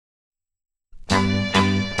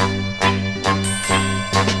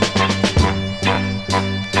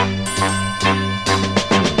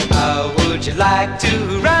like to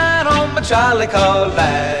ride on my trolley car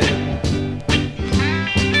line.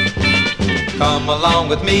 Come along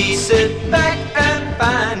with me, sit back and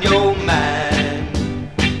find your mind.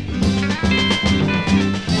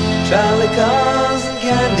 Trolley cars and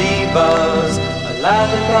candy bars, a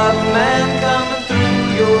lollipop man coming through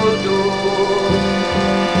your door.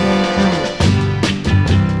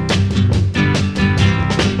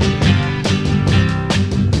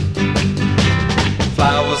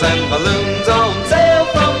 Flowers and balloons on sale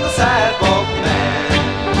from the sidewalk man.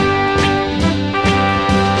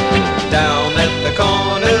 Down at the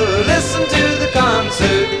corner, listen to the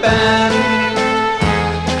concert band.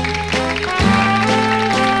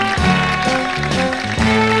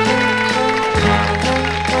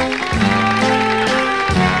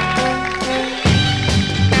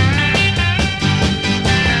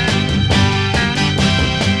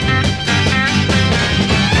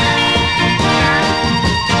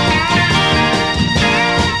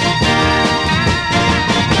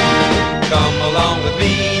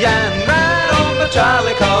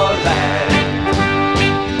 Trolley car line.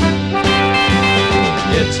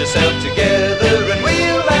 Get yourself together and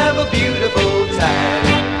we'll have a beautiful time.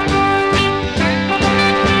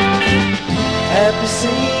 Happy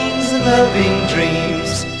scenes and loving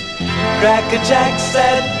dreams, cracker jacks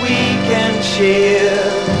that we can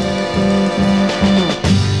share.